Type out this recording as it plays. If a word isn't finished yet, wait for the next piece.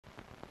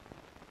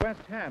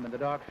West Ham in the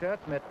dark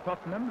shirts met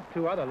Tottenham,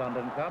 two other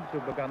London clubs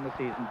who've begun the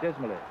season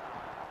dismally.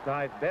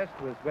 Clive Best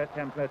was West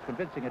Ham's most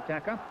convincing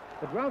attacker,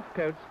 but Ralph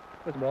Coates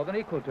was more than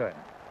equal to him.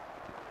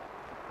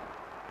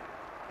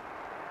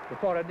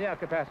 Before a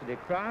near-capacity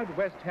crowd,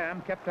 West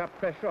Ham kept up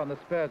pressure on the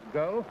Spurs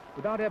goal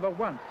without ever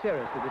once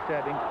seriously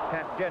disturbing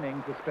Pat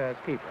Jennings, the Spurs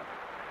keeper.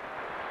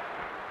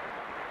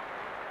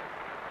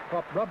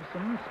 Pop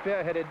Robson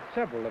spearheaded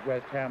several of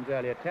West Ham's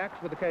early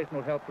attacks with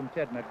occasional help from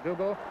Ted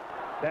McDougall,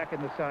 back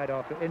in the side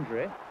after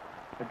injury.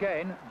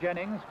 Again,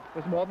 Jennings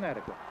was more than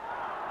adequate.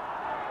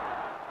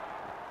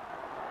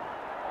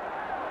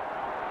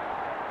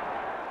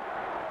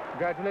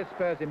 Gradually,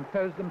 Spurs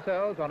imposed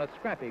themselves on a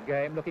scrappy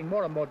game, looking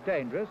more and more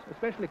dangerous,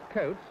 especially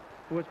Coates,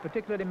 who was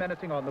particularly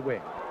menacing on the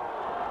wing.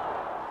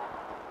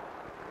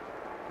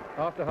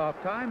 After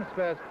half-time,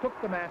 Spurs took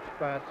the match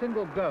by a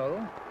single goal,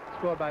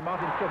 scored by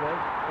Martin Chivers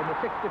in the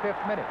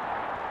 65th minute.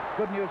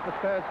 Good news for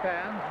Spurs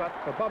fans, but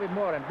for Bobby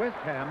Moore and West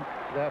Ham,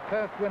 their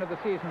first win of the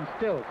season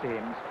still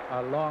seems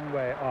a long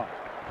way off.